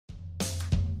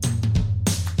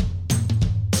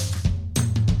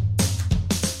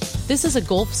This is a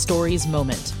Gulf Stories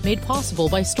moment made possible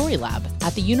by Storylab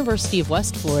at the University of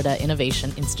West Florida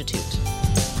Innovation Institute.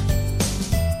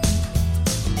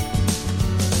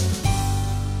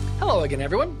 Hello again,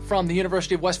 everyone. From the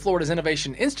University of West Florida's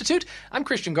Innovation Institute, I'm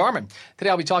Christian Garman. Today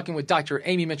I'll be talking with Dr.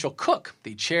 Amy Mitchell-Cook,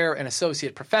 the chair and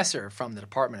associate professor from the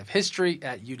Department of History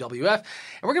at UWF. And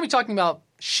we're going to be talking about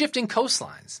shifting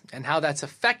coastlines and how that's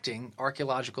affecting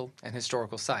archaeological and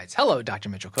historical sites. Hello, Dr.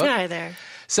 Mitchell-Cook. Hi there.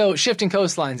 So shifting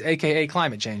coastlines, a.k.a.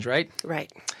 climate change, right?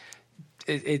 Right.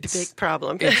 It's a big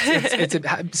problem.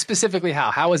 Specifically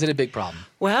how? How is it a big problem?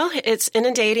 Well, it's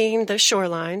inundating the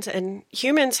shorelines, and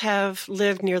humans have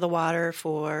lived near the water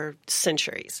for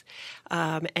centuries.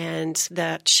 And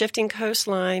that shifting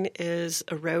coastline is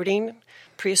eroding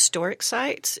prehistoric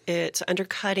sites. It's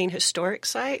undercutting historic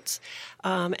sites,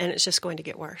 and it's just going to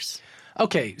get worse.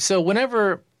 Okay, so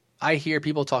whenever I hear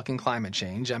people talking climate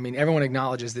change, I mean, everyone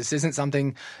acknowledges this isn't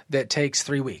something that takes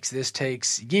 3 weeks. This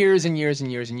takes years and years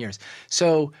and years and years.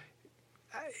 So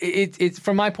it's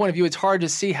from my point of view, it's hard to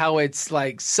see how it's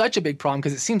like such a big problem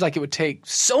because it seems like it would take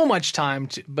so much time,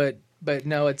 but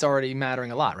no, it's already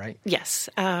mattering a lot, right? Yes,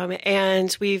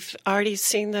 and we've already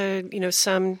seen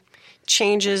some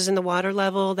changes in the water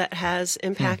level that has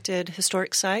impacted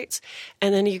historic sites.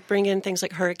 And then you bring in things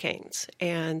like hurricanes,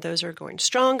 and those are going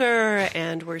stronger,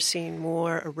 and we're seeing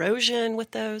more erosion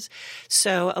with those.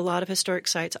 So a lot of historic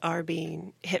sites are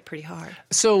being hit pretty hard.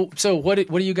 So what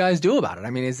do you guys do about it?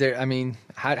 I mean,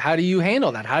 how do you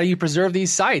handle that? How do you preserve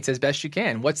these sites as best you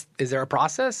can? Is there a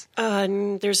process?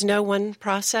 There's no one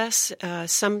process.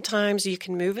 Sometimes you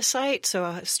can move a site. So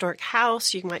a historic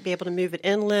house, you might be able to move it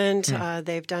inland.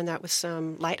 They've done that with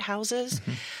some lighthouses.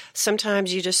 Mm-hmm.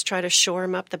 Sometimes you just try to shore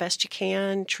them up the best you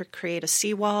can, to create a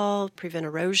seawall, prevent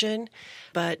erosion.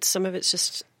 But some of it's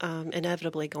just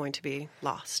inevitably going to be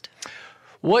lost.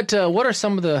 What are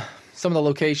some of the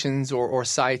locations or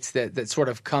sites that sort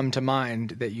of come to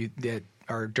mind that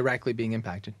are directly being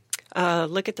impacted?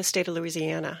 Look at the state of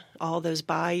Louisiana. All those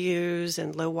bayous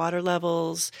and low water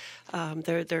levels,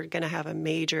 they're going to have a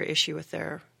major issue with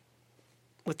the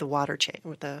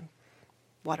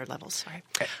water levels. Sorry.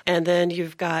 And then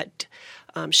you've got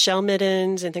shell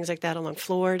middens and things like that along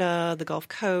Florida, the Gulf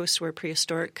Coast, where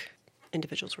prehistoric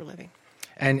individuals were living.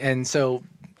 And so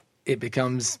it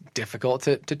becomes difficult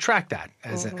to track that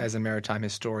as a maritime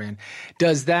historian.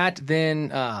 Does that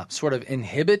then sort of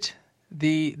inhibit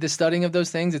the studying of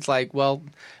those things? It's like, well,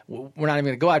 we're not even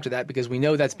going to go after that because we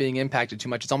know that's being impacted too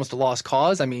much. It's almost a lost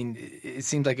cause. I mean, it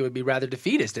seems like it would be rather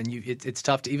defeatist, and it's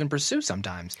tough to even pursue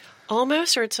sometimes.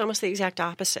 Almost, or it's almost the exact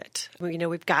opposite.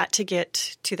 We've got to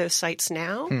get to those sites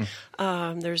now.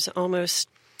 There's almost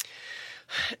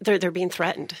they're being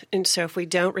threatened, and so if we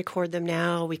don't record them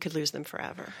now, we could lose them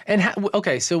forever. And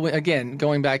so again,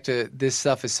 going back to this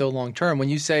stuff is so long term. When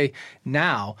you say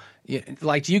now,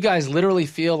 like, do you guys literally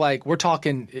feel like we're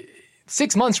talking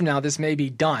 6 months from now, this may be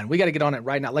done? We got to get on it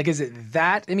right now. Like, is it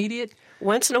that immediate?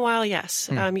 Once in a while, yes.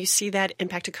 You see that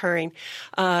impact occurring,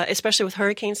 especially with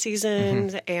hurricane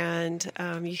seasons, and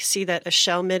you see that a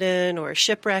shell midden or a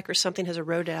shipwreck or something has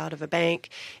eroded out of a bank.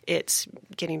 It's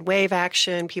getting wave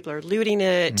action. People are looting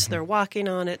it. They're walking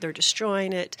on it. They're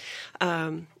destroying it.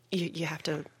 You have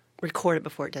to record it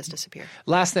before it does disappear.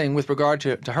 Last thing with regard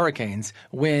to hurricanes,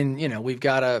 when we've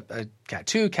got a Cat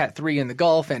 2, Cat 3 in the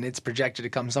Gulf, and it's projected to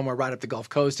come somewhere right up the Gulf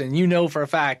Coast, and for a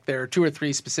fact there are 2 or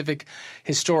 3 specific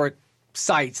historic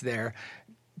sites there.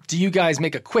 Do you guys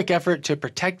make a quick effort to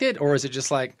protect it, or is it just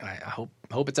like, I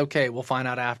hope it's okay, we'll find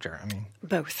out after? I mean,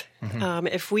 both.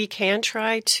 If we can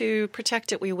try to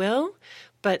protect it, we will.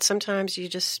 But sometimes you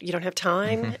don't have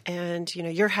time, and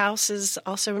your house is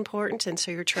also important, and so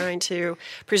you're trying to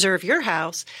preserve your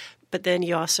house. But then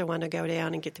you also want to go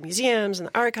down and get the museums and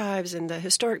the archives and the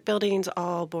historic buildings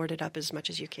all boarded up as much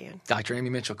as you can. Dr. Amy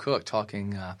Mitchell-Cook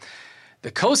talking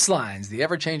the coastlines, the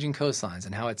ever-changing coastlines,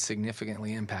 and how it's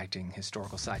significantly impacting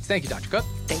historical sites. Thank you, Dr. Cook.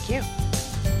 Thank you.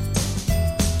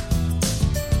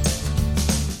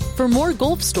 For more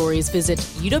Gulf Stories, visit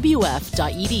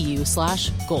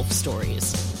uwf.edu/Gulf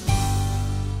Stories.